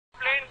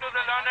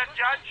Honored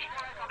Judge,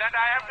 that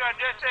I have to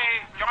address a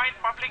joint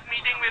public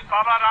meeting with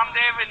Baba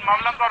Ramdev in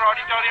Mavlankar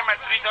Auditorium at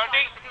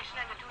 3:30,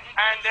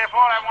 and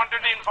therefore I wanted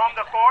to inform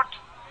the court.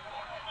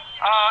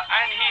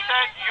 And he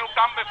said, you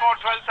come before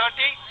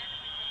 12:30,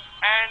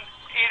 and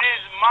it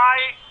is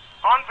my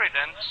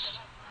confidence,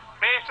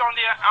 based on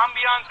the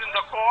ambience in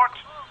the court,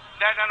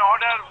 that an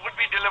order would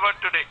be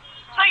delivered today.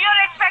 So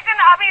you're expecting,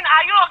 I mean,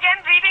 are you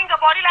again reading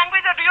the body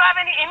language, or do you have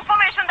any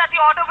information that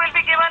the order will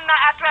be given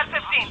at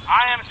 12:15?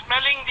 I am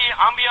smelling the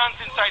ambience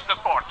inside the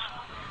court.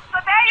 So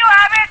there you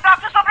have it,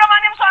 Dr.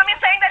 Subramanian Swamy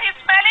saying that he's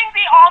smelling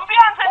the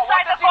ambience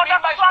inside the court. What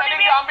does he mean by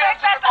smelling the ambience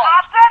in the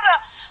court?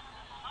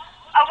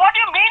 What do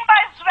you mean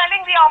by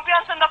smelling the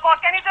ambience in the court?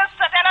 Can you just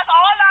tell us,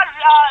 all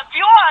our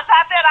viewers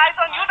have their eyes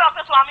on you,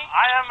 Dr. Swamy?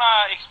 I am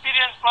an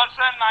experienced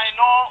person. I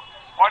know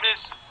what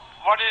is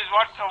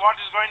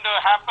going to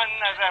happen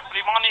as a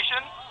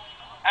premonition,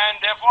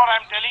 and therefore I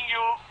am telling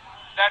you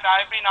that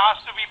I have been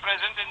asked to be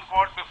present in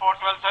court before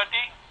 12:30,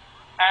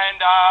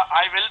 and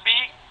I will be,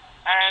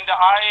 and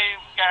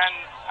I can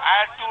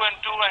add 2 and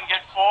 2 and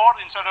get 4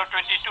 instead of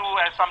 22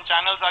 as some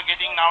channels are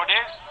getting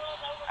nowadays,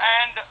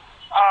 and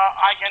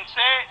I can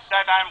say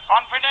that I am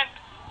confident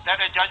that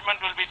a judgment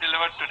will be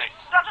delivered today.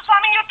 Dr.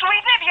 Swamy, you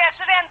tweeted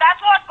yesterday, and that's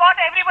what got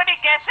everybody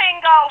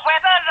guessing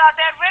whether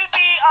there will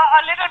be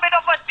a little bit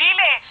of a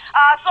delay.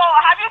 So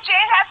have you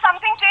changed, has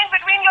something changed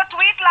between your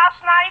tweet last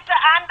night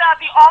and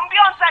the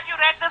ambience that you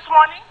read this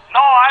morning?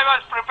 No, I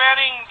was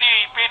preparing the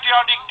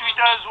patriotic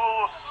tweeters who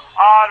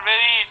are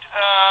very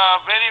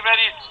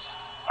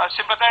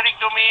sympathetic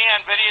to me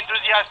and very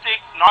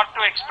enthusiastic not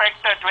to expect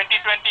a 2020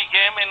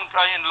 game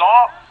in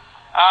law.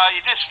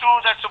 It is true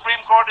that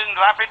Supreme Court in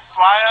rapid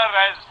fire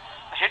has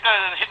hit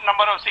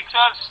number of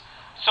sixers,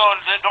 so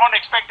they don't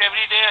expect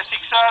every day a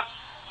sixer,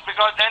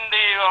 because then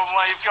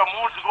if your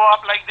moods go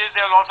up like this,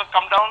 they will also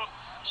come down.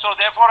 So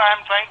therefore I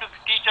am trying to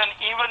teach an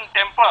even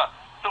temper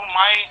to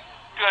my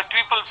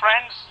triple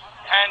friends,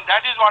 and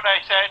that is what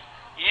I said.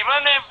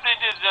 Even if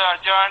it is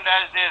adjourned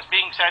as is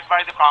being said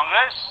by the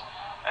Congress,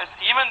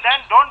 even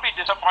then don't be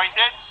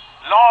disappointed.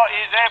 Law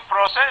is a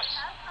process,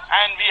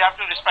 and we have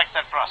to respect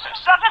that process.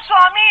 Dr.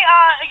 Swamy,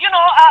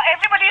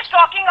 everybody is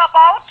talking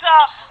about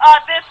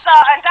this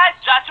entire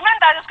judgment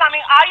that is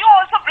coming. Are you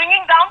also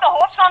bringing down the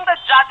hopes on the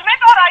judgment,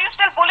 or are you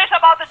still bullish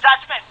about the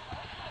judgment?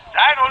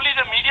 That only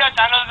the media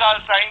channels are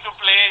trying to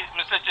play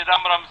Mr.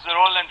 Chidambaram's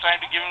role and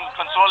trying to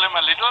console him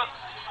a little.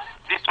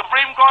 The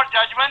Supreme Court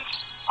judgments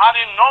are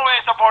in no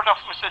way support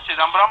of Mr.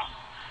 Chidambaram.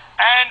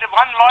 And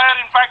one lawyer,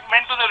 in fact,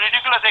 went to the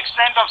ridiculous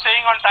extent of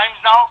saying on Times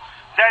Now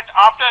that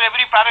after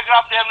every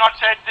paragraph they have not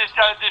said this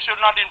should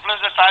not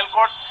influence the trial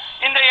court.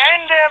 In the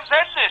end they have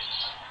said this,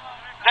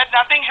 that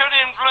nothing should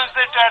influence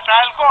the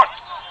trial court.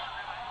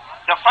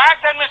 The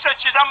fact that Mr.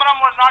 Chidambaram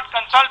was not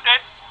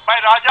consulted by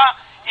Raja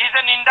is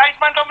an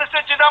indictment of Mr.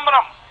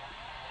 Chidambaram,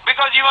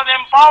 because he was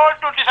empowered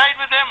to decide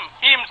with him.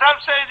 He himself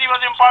says he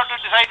was empowered to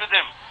decide with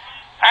him.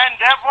 And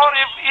therefore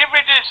if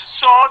it is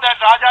so that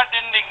Raja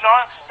didn't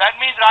ignore, that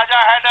means Raja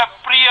had a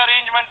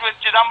pre-arrangement with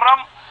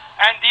Chidambaram,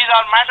 and these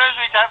are matters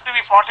which have to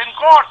be fought in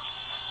court.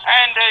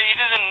 And it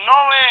is in no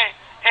way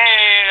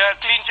a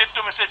clean chit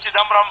to Mr.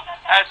 Chidambaram,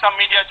 as some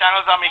media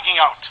channels are making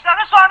out.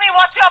 Dr. Swamy,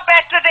 what's your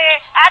bet today?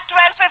 At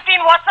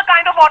 12:15, what's the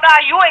kind of order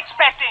are you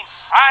expecting?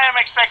 I am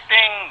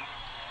expecting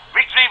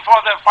victory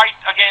for the fight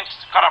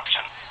against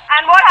corruption.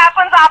 And what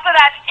happens after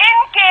that? In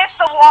case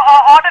the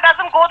order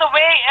doesn't go the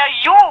way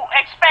you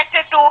expect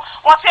it to,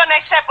 what's your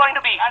next step going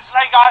to be? That's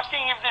like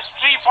asking, if this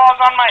tree falls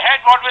on my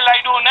head, what will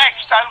I do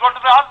next? I'll go to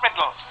the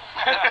hospital.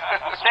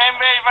 Same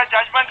way, if a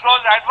judgment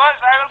goes adverse,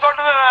 I will go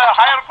to the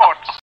higher court.